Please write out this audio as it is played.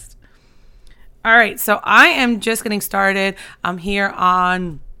All right, so I am just getting started. I'm here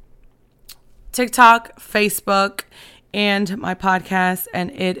on TikTok, Facebook, and my podcast, and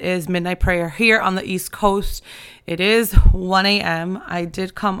it is Midnight Prayer here on the East Coast. It is 1 a.m. I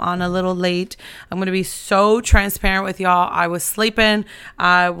did come on a little late. I'm going to be so transparent with y'all. I was sleeping.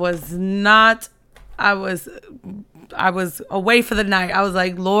 I was away for the night. I was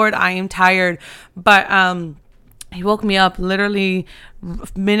like, Lord, I am tired. But he woke me up literally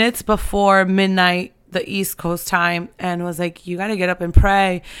minutes before midnight, the East Coast time, and was like, you got to get up and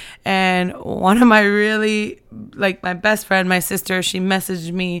pray. And one of my my best friend, my sister, she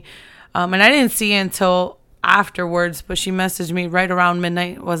messaged me, and I didn't see it until afterwards, but she messaged me right around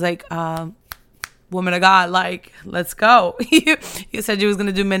midnight, was like, woman of God, like, let's go. You said you was going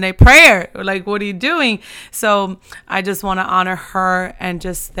to do midnight prayer. Like, what are you doing? So I just want to honor her and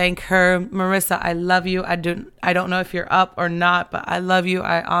just thank her. Marissa, I love you. I don't know if you're up or not, but I love you.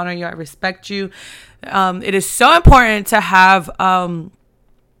 I honor you. I respect you. It is so important to have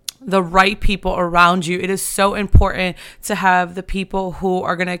the right people around you. It is so important to have the people who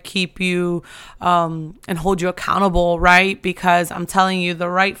are going to keep you and hold you accountable, right? Because I'm telling you, the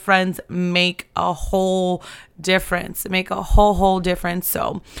right friends make a whole difference. Make a whole difference.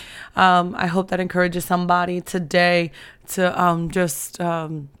 So I hope that encourages somebody today to just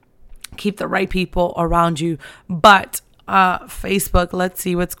keep the right people around you. But Facebook, let's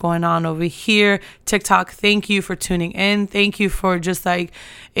see what's going on over here. TikTok, thank you for tuning in. Thank you for just like,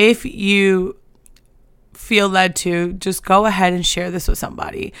 if you feel led to, just go ahead and share this with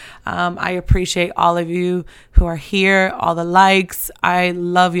somebody. I appreciate all of you who are here, all the likes. I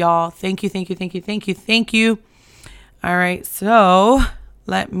love y'all. Thank you. All right, so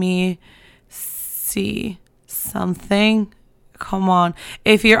let me see something. Come on.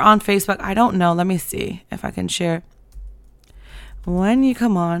 If you're on Facebook, I don't know. Let me see if I can share. When you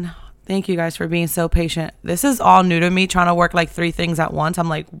come on, thank you guys for being so patient. This is all new to me, trying to work like 3 things at once. I'm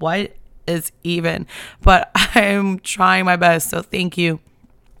like, what is even? But I'm trying my best, so thank you.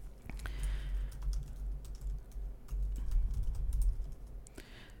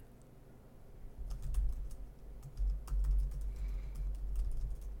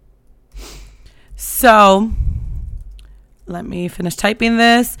 So let me finish typing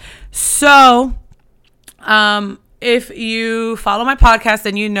this. So, if you follow my podcast,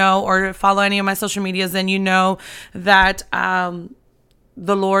 then you know, or follow any of my social medias, then you know that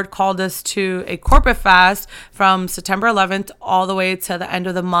the Lord called us to a corporate fast from September 11th all the way to the end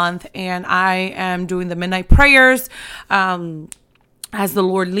of the month. And I am doing the midnight prayers as the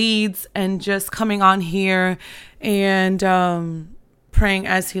Lord leads, and just coming on here and praying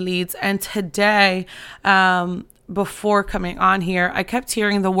as he leads. And today, before coming on here, I kept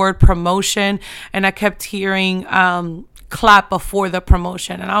hearing the word promotion, and I kept hearing clap before the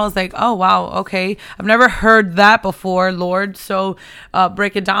promotion. And I was like, oh, wow, okay. I've never heard that before, Lord. So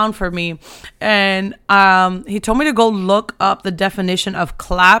break it down for me. And he told me to go look up the definition of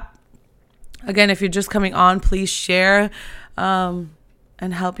clap. Again, if you're just coming on, please share and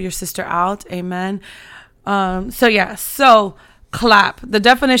help your sister out. Amen. So clap. The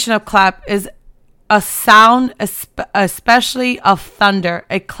definition of clap is a sound, especially of thunder.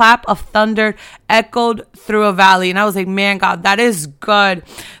 A clap of thunder echoed through a valley. And I was like, man, God, that is good.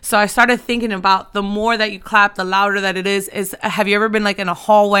 So I started thinking about, the more that you clap, the louder that it is. Have you ever been like in a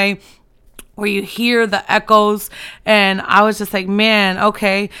hallway where you hear the echoes? And I was just like, man,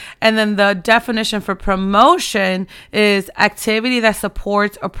 okay. And then the definition for promotion is activity that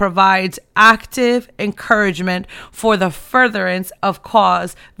supports or provides active encouragement for the furtherance of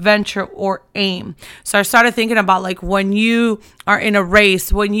cause, venture, or aim. So I started thinking about, like, when you are in a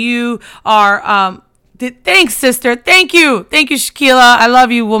race, when you are thanks, sister. Thank you, Shakila. I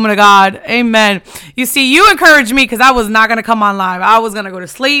love you, woman of God. Amen. You see, you encouraged me, because I was not going to come on live. I was going to go to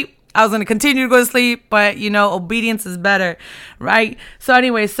sleep. I was going to continue to go to sleep, but obedience is better, right? So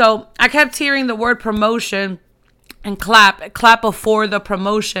anyway, so I kept hearing the word promotion and clap before the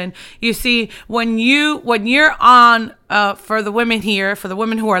promotion. You see, when you're on, for the women here, for the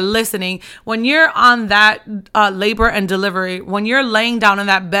women who are listening, when you're on that labor and delivery, when you're laying down in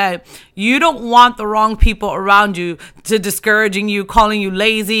that bed, you don't want the wrong people around you to discouraging you, calling you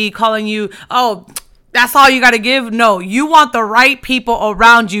lazy, calling you, oh, that's all you got to give. No, you want the right people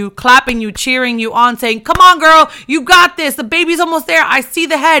around you, clapping you, cheering you on, saying, come on, girl, you got this. The baby's almost there. I see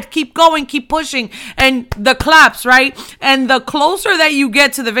the head. Keep going, keep pushing. And the claps, right? And the closer that you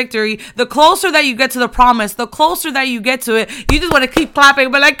get to the victory, the closer that you get to the promise, the closer that you get to it, you just want to keep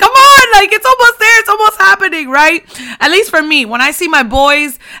clapping, but like, come on, like, it's almost there. It's almost happening, right? At least for me, when I see my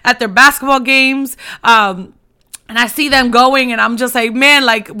boys at their basketball games, And I see them going, and I'm just like, man,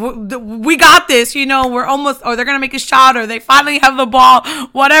 like, we got this, we're almost, or they're going to make a shot, or they finally have the ball,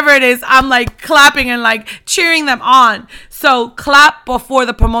 whatever it is. I'm like clapping and like cheering them on. So clap before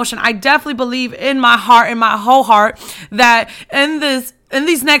the promotion. I definitely believe in my heart, in my whole heart, that in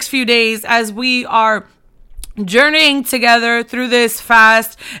these next few days, as we are journeying together through this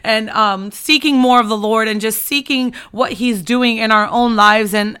fast and seeking more of the Lord and just seeking what he's doing in our own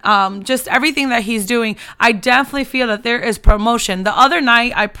lives and just everything that he's doing, I definitely feel that there is promotion. The other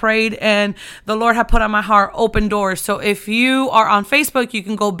night I prayed and the Lord had put on my heart open doors. So if you are on Facebook, you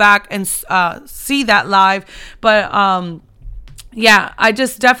can go back and see that live. But yeah, I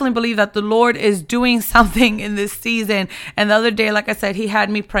just definitely believe that the Lord is doing something in this season. And the other day, like I said, he had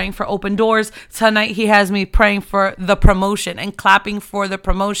me praying for open doors. Tonight, he has me praying for the promotion and clapping for the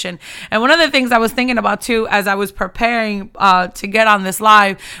promotion. And one of the things I was thinking about too, as I was preparing to get on this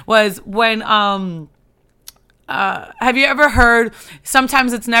live, was when have you ever heard,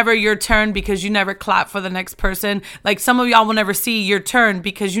 sometimes it's never your turn because you never clap for the next person? Like, some of y'all will never see your turn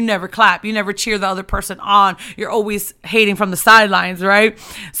because you never clap. You never cheer the other person on. You're always hating from the sidelines, right?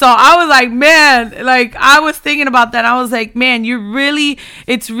 So I was like, man, like, I was thinking about that. I was like, man,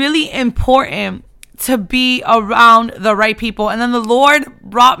 it's really important to be around the right people. And then the Lord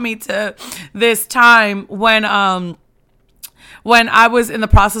brought me to this time when I was in the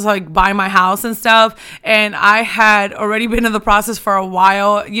process of like buying my house and stuff, and I had already been in the process for a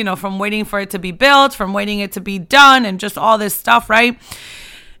while, from waiting for it to be built, from waiting it to be done, and just all this stuff, right?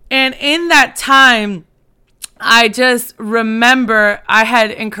 And in that time, I just remember I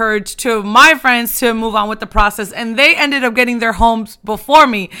had encouraged two of my friends to move on with the process, and they ended up getting their homes before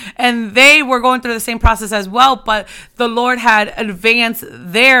me, and they were going through the same process as well, but the Lord had advanced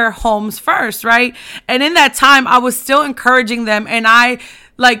their homes first, right? And in that time, I was still encouraging them, and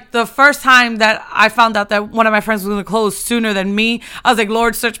like, the first time that I found out that one of my friends was going to close sooner than me, I was like,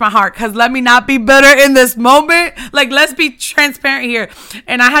 Lord, search my heart, because let me not be bitter in this moment. Like, let's be transparent here.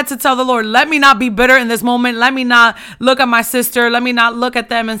 And I had to tell the Lord, let me not be bitter in this moment. Let me not look at my sister. Let me not look at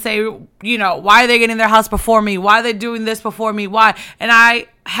them and say, why are they getting their house before me? Why are they doing this before me? Why? And I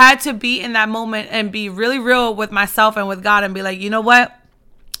had to be in that moment and be really real with myself and with God and be like, you know what?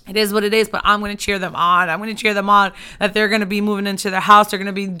 It is what it is, but I'm going to cheer them on. I'm going to cheer them on that they're going to be moving into their house. They're going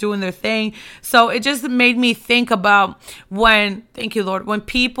to be doing their thing. So it just made me think about thank you, Lord, when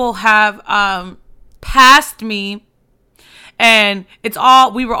people have passed me, and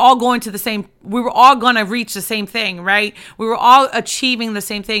we were all going to we were all going to reach the same thing, right? We were all achieving the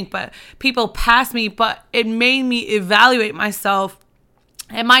same thing, but people passed me, but it made me evaluate myself.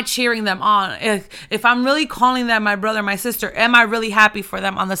 Am I cheering them on? If I'm really calling them my brother, my sister, am I really happy for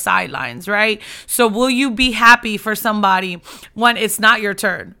them on the sidelines, right? So will you be happy for somebody when it's not your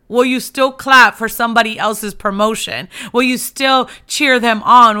turn? Will you still clap for somebody else's promotion? Will you still cheer them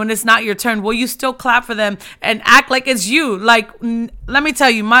on when it's not your turn? Will you still clap for them and act like it's you? Like, let me tell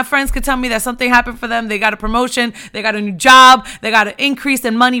you, my friends could tell me that something happened for them. They got a promotion, they got a new job, they got an increase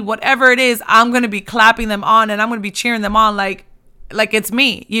in money, whatever it is, I'm going to be clapping them on, and I'm going to be cheering them on like it's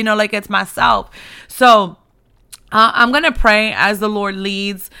me, like it's myself. So I'm going to pray as the Lord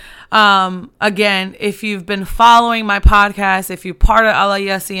leads. Again, if you've been following my podcast, if you're part of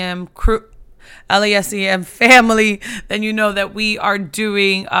LASCM family, then you know that we are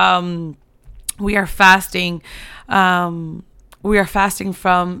doing, we are fasting. We are fasting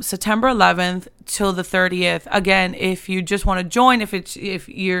from September 11th till the 30th. Again, if you just want to join, if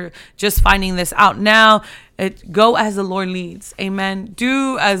you're just finding this out now, go as the Lord leads. Amen.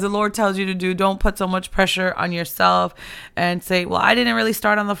 Do as the Lord tells you to do. Don't put so much pressure on yourself and say, well, I didn't really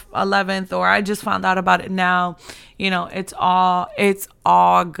start on the 11th, or I just found out about it now. It's all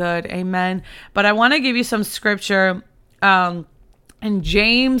good. Amen. But I want to give you some scripture. In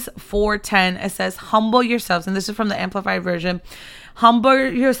James 4:10, it says, humble yourselves. And this is from the Amplified Version.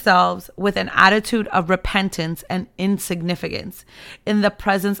 Humble yourselves with an attitude of repentance and insignificance in the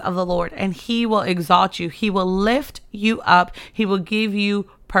presence of the Lord, and he will exalt you. He will lift you up. He will give you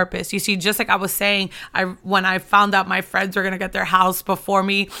purpose. You see, just like I was saying, when I found out my friends were going to get their house before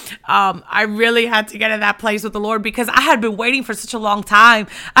me, I really had to get in that place with the Lord, because I had been waiting for such a long time.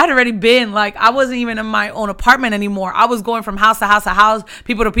 I had already been I wasn't even in my own apartment anymore. I was going from house to house to house,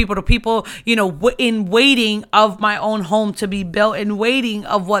 people to people to people, in waiting of my own home to be built, in waiting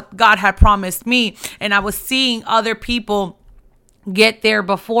of what God had promised me. And I was seeing other people get there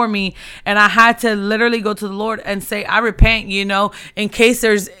before me, and I had to literally go to the Lord and say, I repent, in case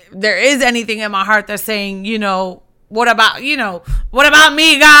there is anything in my heart that's saying, what about me, God? What about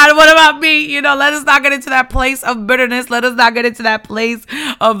me? Let us not get into that place of bitterness. Let us not get into that place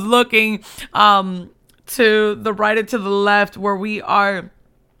of looking to the right and to the left, where we are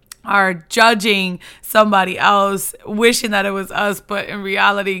judging somebody else, wishing that it was us, but in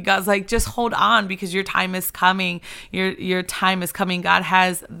reality, God's like, just hold on, because your time is coming. Your time is coming. God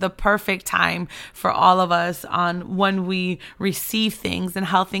has the perfect time for all of us on when we receive things and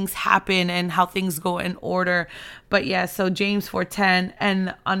how things happen and how things go in order. But yeah, so James 4:10,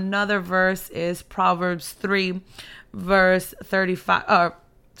 and another verse is Proverbs 3 verse 35,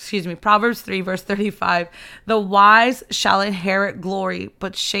 Proverbs 3 verse 35. The wise shall inherit glory,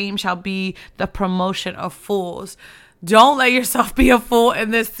 but shame shall be the promotion of fools. Don't let yourself be a fool in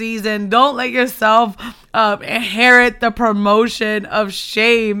this season. Don't let yourself inherit the promotion of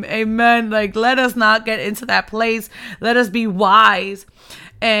shame. Amen. Like, let us not get into that place. Let us be wise.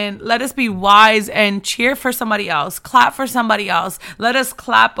 And let us be wise and cheer for somebody else. Clap for somebody else. Let us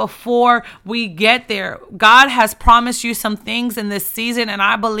clap before we get there. God has promised you some things in this season. And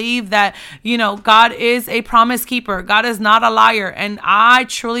I believe that, God is a promise keeper. God is not a liar. And I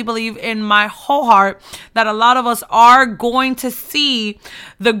truly believe in my whole heart that a lot of us are going to see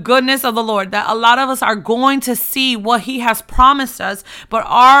the goodness of the Lord. That a lot of us are going to see what he has promised us. But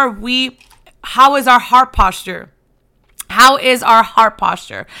how is our heart posture? How is our heart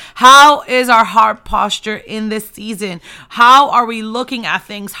posture? How is our heart posture in this season? How are we looking at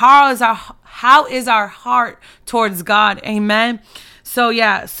things? How is our heart towards God? Amen. So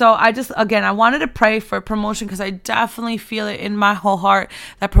I wanted to pray for promotion, because I definitely feel it in my whole heart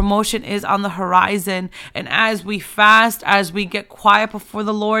that promotion is on the horizon. And as we fast, as we get quiet before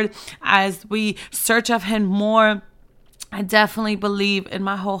the Lord, as we search of him more, I definitely believe in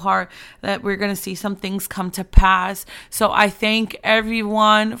my whole heart that we're going to see some things come to pass. So I thank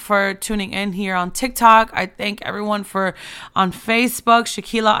everyone for tuning in here on TikTok. I thank everyone on Facebook.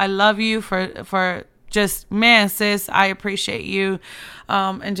 Shakila, I love you for just, man, sis, I appreciate you.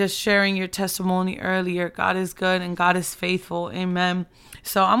 And just sharing your testimony earlier. God is good and God is faithful. Amen.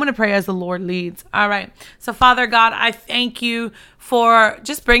 So I'm going to pray as the Lord leads. All right. So Father God, I thank you for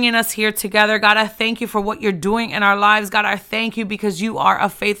just bringing us here together. God, I thank you for what you're doing in our lives. God, I thank you because you are a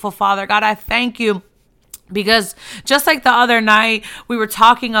faithful Father. God, I thank you because just like the other night, we were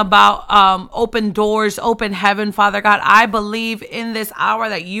talking about open doors, open heaven, Father God. I believe in this hour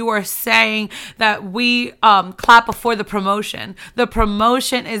that you are saying that we clap before the promotion. The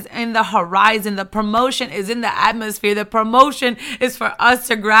promotion is in the horizon. The promotion is in the atmosphere. The promotion is for us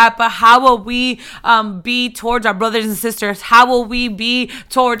to grab. But how will we be towards our brothers and sisters? How will we be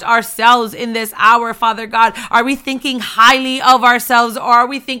towards ourselves in this hour, Father God? Are we thinking highly of ourselves, or are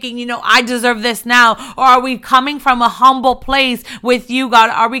we thinking, I deserve this now? Or are we coming from a humble place with you,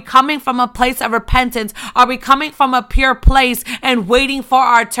 God? Are we coming from a place of repentance? Are we coming from a pure place and waiting for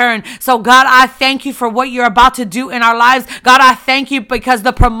our turn? So God, I thank you for what you're about to do in our lives. God, I thank you because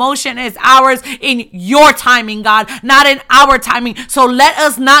the promotion is ours in your timing, God, not in our timing. So let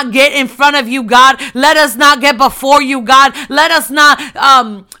us not get in front of you, God. Let us not get before you, God. Let us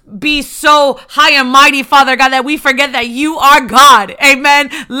not be so high and mighty, Father God, that we forget that you are God. Amen.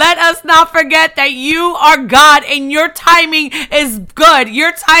 Let us not forget that you are God and your timing is good.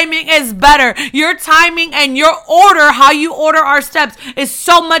 Your timing is better. Your timing and your order, how you order our steps, is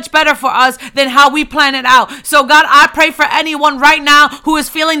so much better for us than how we plan it out. So God, I pray for anyone right now who is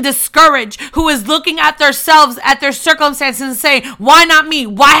feeling discouraged, who is looking at themselves, at their circumstances and saying, why not me?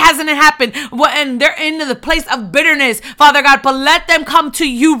 Why hasn't it happened? And they're in the place of bitterness, Father God, but let them come to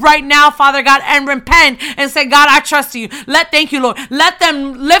you right now, Father God, and repent and say, God, I trust you. Thank you, Lord. Let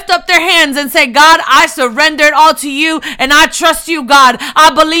them lift up their hands and say, God, I surrender it all to you and I trust you, God.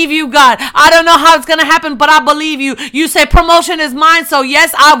 I believe you, God. I don't know how it's going to happen, but I believe you. You say promotion is mine, so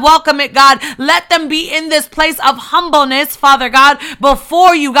yes, I welcome it, God. Let them be in this place of humbleness, Father God,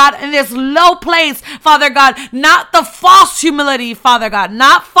 before you, God, in this low place, Father God, not the false humility, Father God,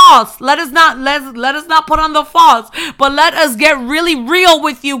 not false. Let us not put on the false, but let us get really real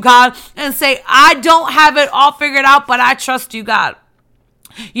with you, God, and say, I don't have it all figured out, but I trust you, God.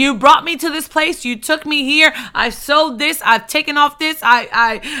 You brought me to this place. You took me here. I sowed this. I've taken off this.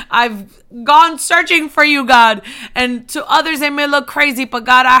 I've gone searching for you, God. And to others, it may look crazy, but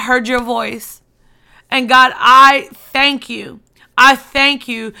God, I heard your voice. And God, I thank you. I thank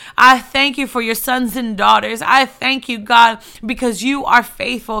you. I thank you for your sons and daughters. I thank you, God, because you are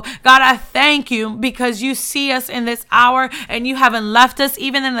faithful. God, I thank you because you see us in this hour and you haven't left us,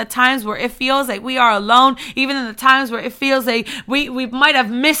 even in the times where it feels like we are alone, even in the times where it feels like we might have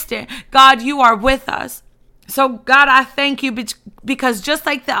missed it. God, you are with us. So God, I thank you because just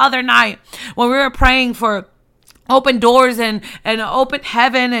like the other night when we were praying for open doors and open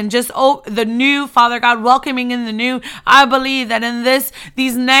heaven and just the new, Father God, welcoming in the new. I believe that in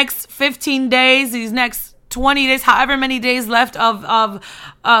these next 15 days, these next 20 days, however many days left of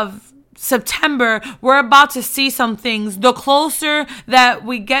September, we're about to see some things. The closer that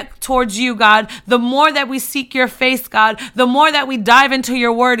we get towards you, God, the more that we seek your face, God, the more that we dive into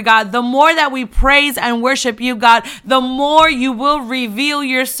your word, God, the more that we praise and worship you, God, the more you will reveal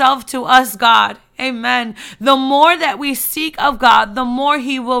yourself to us, God. Amen. The more that we seek of God, the more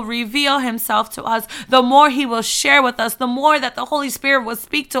he will reveal himself to us, the more he will share with us, the more that the Holy Spirit will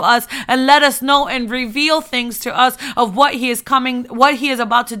speak to us and let us know and reveal things to us of what he is coming, what he is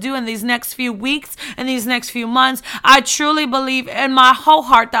about to do in these next few weeks and these next few months. I truly believe in my whole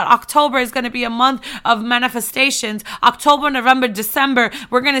heart that October is going to be a month of manifestations. October, November, December,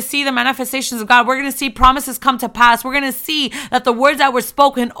 we're going to see the manifestations of God. We're going to see promises come to pass. We're going to see that the words that were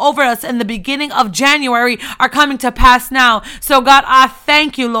spoken over us in the beginning of January are coming to pass now. So God, I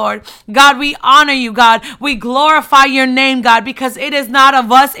thank you, Lord. God, we honor you, God. We glorify your name, God, because it is not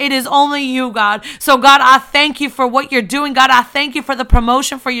of us. It is only you, God. So God, I thank you for what you're doing. God, I thank you for the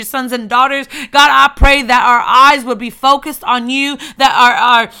promotion for your sons and daughters. God, I pray that our eyes would be focused on you, that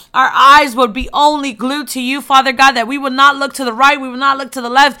our eyes would be only glued to you, Father God, that we would not look to the right, we will not look to the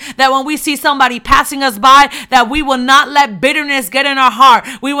left, that when we see somebody passing us by, that we will not let bitterness get in our heart.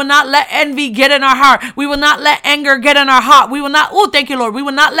 We will not let envy get in our heart. We will not let anger get in our heart. We will not, thank you, Lord. We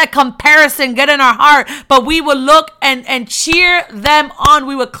will not let comparison get in our heart, but we will look and cheer them on.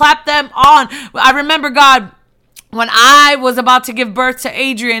 We will clap them on. I remember, God, when I was about to give birth to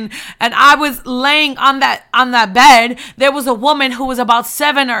Adrian and I was laying on that bed, there was a woman who was about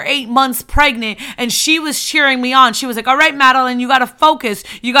 7 or 8 months pregnant, and she was cheering me on. She was like, all right, Madeline, you got to focus.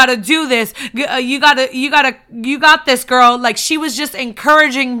 You got to do this. You got this, girl. Like, she was just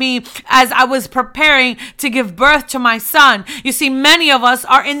encouraging me as I was preparing to give birth to my son. You see, many of us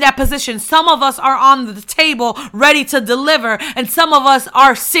are in that position. Some of us are on the table ready to deliver, and some of us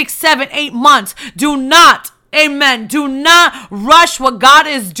are 6, 7, 8 months. Do not rush what God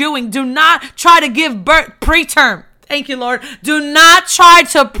is doing. Do not try to give birth preterm. Thank you, Lord. Do not try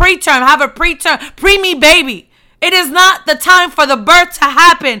to have a preemie baby. It is not the time for the birth to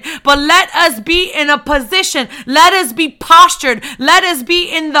happen, but let us be in a position. Let us be postured. Let us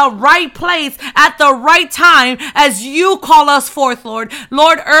be in the right place at the right time as you call us forth, Lord.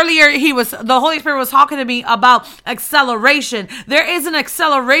 Lord, earlier the Holy Spirit was talking to me about acceleration. There is an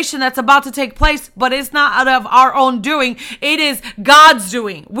acceleration that's about to take place, but it's not out of our own doing. It is God's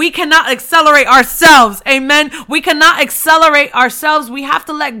doing. We cannot accelerate ourselves. Amen. We cannot accelerate ourselves. We have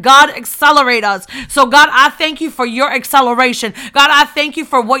to let God accelerate us. So God, I thank you for your acceleration. God, I thank you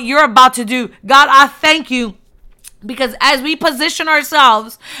for what you're about to do. God, I thank you because as we position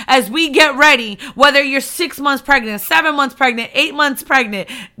ourselves, as we get ready, whether you're 6 months pregnant, 7 months pregnant, 8 months pregnant,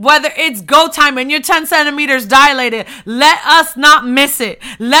 whether it's go time and you're 10 centimeters dilated, let us not miss it.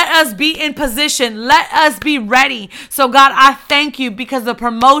 Let us be in position. Let us be ready. So God, I thank you because the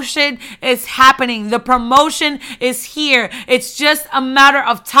promotion is happening. The promotion is here. It's just a matter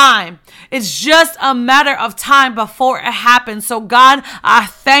of time. It's just a matter of time before it happens. So God, I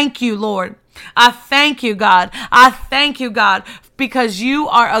thank you, Lord. I thank you, God. I thank you, God, because you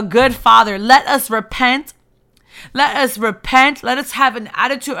are a good Father. Let us repent. Let us repent. Let us have an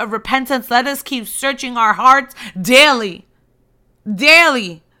attitude of repentance. Let us keep searching our hearts daily.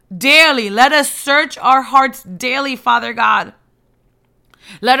 Daily. Let us search our hearts daily, Father God.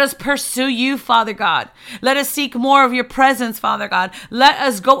 Let us pursue you, Father God. Let us seek more of your presence, Father God. Let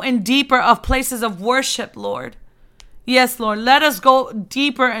us go in deeper of places of worship, Lord. Yes, Lord. Let us go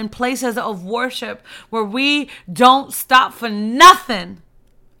deeper in places of worship where we don't stop for nothing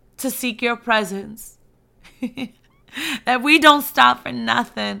to seek your presence. That we don't stop for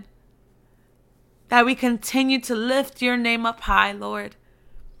nothing. That we continue to lift your name up high, Lord.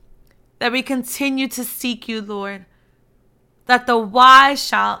 That we continue to seek you, Lord. That the wise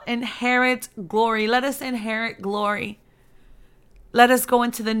shall inherit glory. Let us inherit glory. Let us go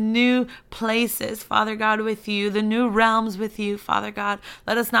into the new places, Father God, with you, the new realms with you, Father God.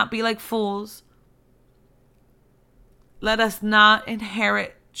 Let us not be like fools. Let us not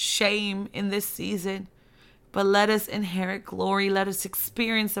inherit shame in this season, but let us inherit glory. Let us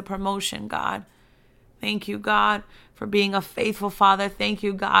experience the promotion, God. Thank you, God, for being a faithful Father. Thank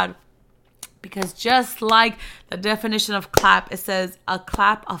you, God, because just like the definition of clap, it says a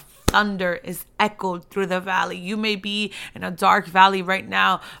clap of thunder is echoed through the valley. You may be in a dark valley right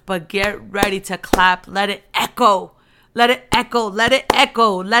now, but get ready to clap. Let it echo. Let it echo. Let it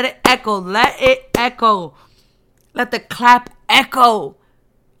echo. Let it echo. Let it echo. Let the clap echo.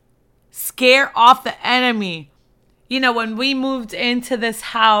 Scare off the enemy. when we moved into this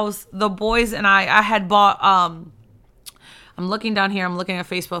house, the boys and I had bought, I'm looking down here, I'm looking at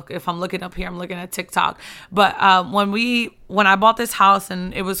Facebook. If I'm looking up here, I'm looking at TikTok. But when I bought this house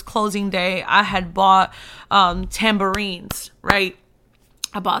and it was closing day, I had bought tambourines, right?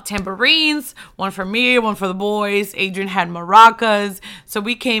 I bought tambourines, one for me, one for the boys. Adrian had maracas. So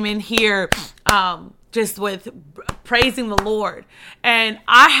we came in here just with praising the Lord. And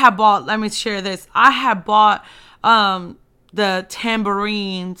I had bought, let me share this. I had bought the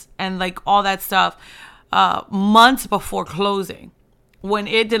tambourines and like all that stuff months before closing, when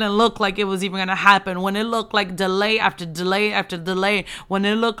it didn't look like it was even going to happen, when it looked like delay after delay after delay, when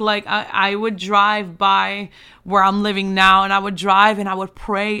it looked like I would drive by where I'm living now, and I would drive and I would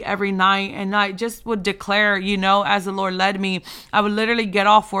pray every night, and I just would declare, as the Lord led me. I would literally get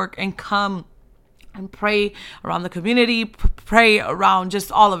off work and come and pray around the community, pray around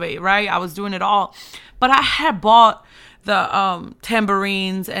just all of it, right? I was doing it all. But I had bought the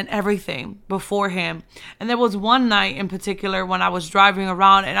tambourines and everything beforehand. And there was one night in particular when I was driving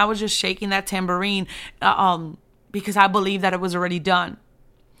around and I was just shaking that tambourine because I believed that it was already done.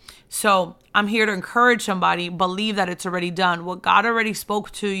 So I'm here to encourage somebody, believe that it's already done. What God already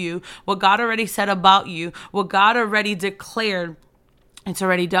spoke to you, what God already said about you, what God already declared, it's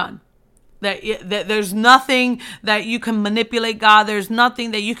already done. That there's nothing that you can manipulate, God. There's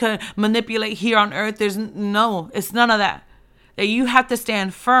nothing that you can manipulate here on earth. It's none of that. That you have to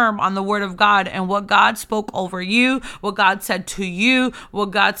stand firm on the word of God and what God spoke over you, what God said to you,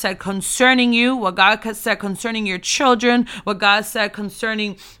 what God said concerning you, what God said concerning your children, what God said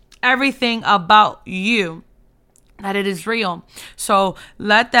concerning everything about you. That it is real. So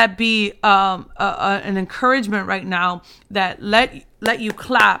let that be an encouragement right now, that let you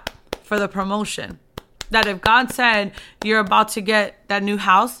clap for the promotion. That if God said you're about to get that new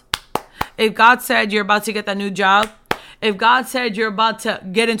house, if God said you're about to get that new job, if God said you're about to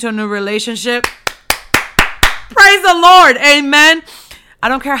get into a new relationship, praise the Lord. Amen. I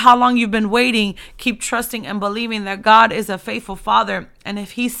don't care how long you've been waiting. Keep trusting and believing that God is a faithful Father. And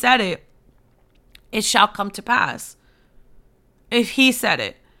if He said it, it shall come to pass. If He said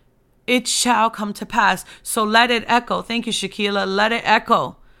it, it shall come to pass. So let it echo. Thank you, Shakila. Let it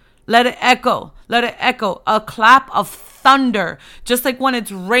echo. Let it echo. Let it echo. A clap of thunder. Just like when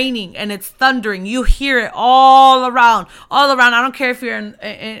it's raining and it's thundering, you hear it all around. All around. I don't care if you're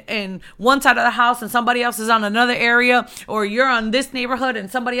in one side of the house and somebody else is on another area, or you're on this neighborhood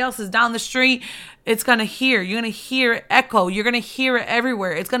and somebody else is down the street. It's going to hear. You're going to hear it echo. You're going to hear it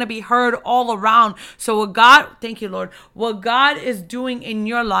everywhere. It's going to be heard all around. So what God, thank you, Lord, what God is doing in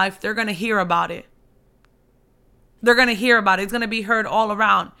your life, they're going to hear about it. They're going to hear about it. It's going to be heard all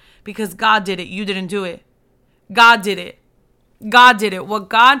around because God did it. You didn't do it. God did it. God did it. What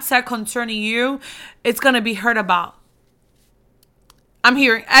God said concerning you, it's going to be heard about. I'm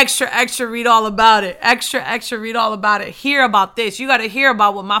hearing extra, read all about it. Extra, read all about it. Hear about this. You got to hear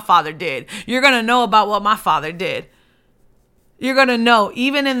about what my Father did. You're going to know about what my Father did. You're going to know,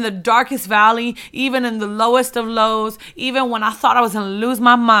 even in the darkest valley, even in the lowest of lows, even when I thought I was going to lose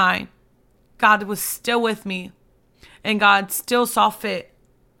my mind, God was still with me. And God still saw fit.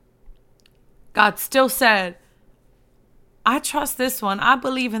 God still said, I trust this one. I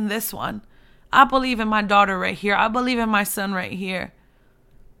believe in this one. I believe in my daughter right here. I believe in my son right here.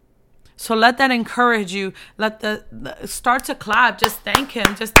 So let that encourage you. Let the start to clap. Just thank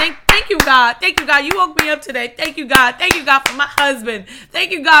Him. Just thank you, God. Thank you, God. You woke me up today. Thank you, God. Thank you, God, for my husband.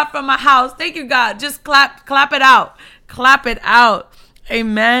 Thank you, God, for my house. Thank you, God. Just clap it out. Clap it out.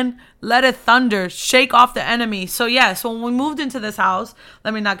 Amen. Let it thunder, shake off the enemy. So when we moved into this house,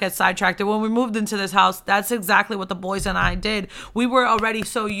 let me not get sidetracked. When we moved into this house, that's exactly what the boys and I did. We were already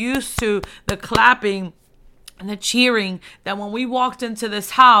so used to the clapping and the cheering that when we walked into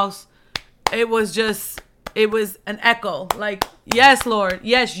this house, it was an echo. Like, yes, Lord.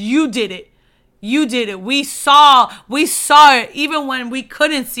 Yes, you did it. You did it. We saw it. Even when we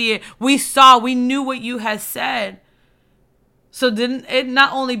couldn't see it, we knew what you had said. So didn't it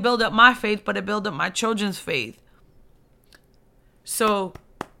not only build up my faith, but it built up my children's faith. So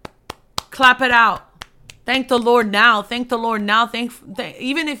clap it out. Thank the Lord now. Thank the Lord now.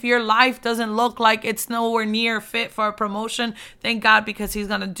 Even if your life doesn't look like it's nowhere near fit for a promotion, thank God, because He's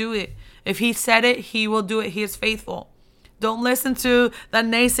going to do it. If He said it, He will do it. He is faithful. Don't listen to the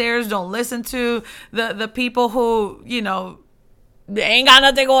naysayers. Don't listen to the people who, they ain't got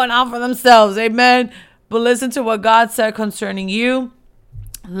nothing going on for themselves. Amen. But listen to what God said concerning you.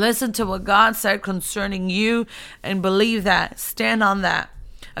 Listen to what God said concerning you and believe that. Stand on that.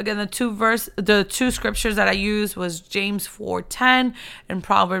 Again, the two scriptures that I used was James 4:10 and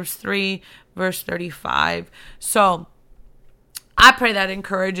Proverbs 3 verse 35. So I pray that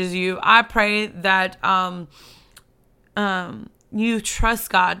encourages you. I pray that you trust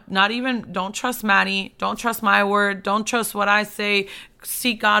God. Don't trust Maddie. Don't trust my word. Don't trust what I say.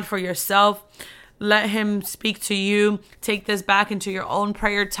 Seek God for yourself. Let him speak to you. Take this back into your own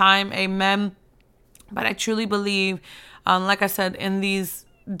prayer time. Amen. But I truly believe, like I said, in these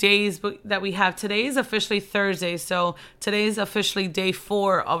days that we have, today is officially Thursday. So today is officially day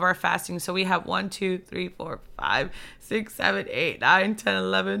 4 of our fasting. So we have 1, 2, 3, 4, 5, 6, 7, 8, 9, 10,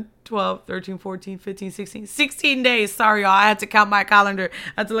 11, 12, 13, 14, 15, 16 days. Sorry, y'all. I had to count my calendar.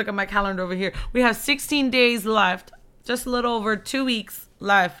 I had to look at my calendar over here. We have 16 days left. Just a little over 2 weeks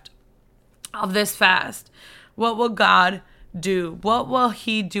left of this fast. What will God do? What will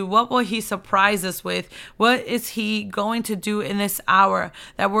he do? What will he surprise us with? What is he going to do in this hour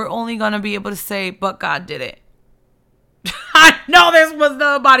that we're only going to be able to say, but God did it? I know this was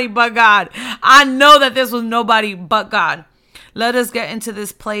nobody but God. I know that this was nobody but God. Let us get into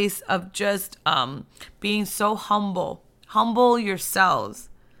this place of just being so humble. Humble yourselves.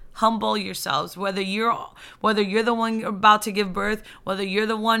 Humble yourselves. Whether you're the one about to give birth, whether you're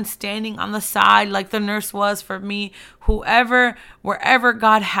the one standing on the side like the nurse was for me, wherever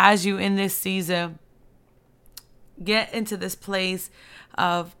God has you in this season, get into this place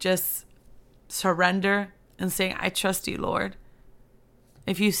of just surrender and saying, I trust you, Lord.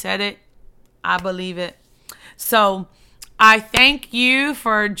 If you said it, I believe it. So I thank you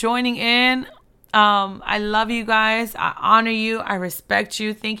for joining in. I love you guys. I honor you. I respect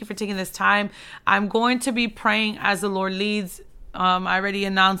you. Thank you for taking this time. I'm going to be praying as the Lord leads. I already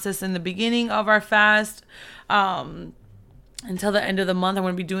announced this in the beginning of our fast. Until the end of the month, I'm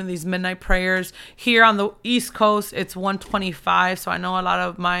going to be doing these midnight prayers. Here on the East Coast, it's 1:25. So I know a lot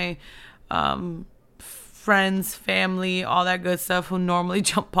of my friends, family, all that good stuff who normally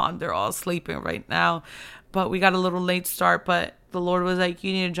jump on, they're all sleeping right now. But we got a little late start, but the Lord was like,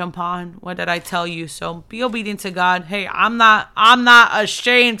 you need to jump on. What did I tell you? So be obedient to God. Hey, I'm not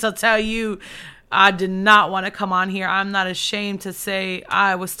ashamed to tell you I did not want to come on here. I'm not ashamed to say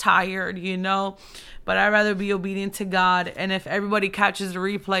I was tired, but I'd rather be obedient to God. And if everybody catches the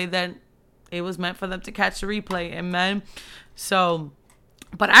replay, then it was meant for them to catch the replay. Amen. So,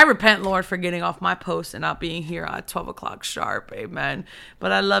 but I repent, Lord, for getting off my post and not being here at 12 o'clock sharp. Amen.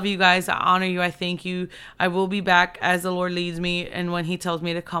 But I love you guys. I honor you. I thank you. I will be back as the Lord leads me. And when he tells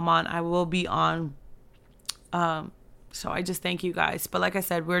me to come on, I will be on. So I just thank you guys. But like I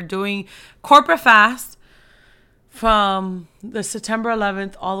said, we're doing corporate fast from the September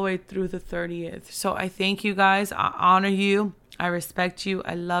 11th all the way through the 30th. So I thank you guys. I honor you. I respect you.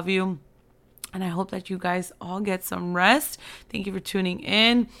 I love you. And I hope that you guys all get some rest. Thank you for tuning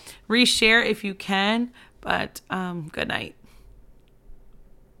in. Reshare if you can. But good night.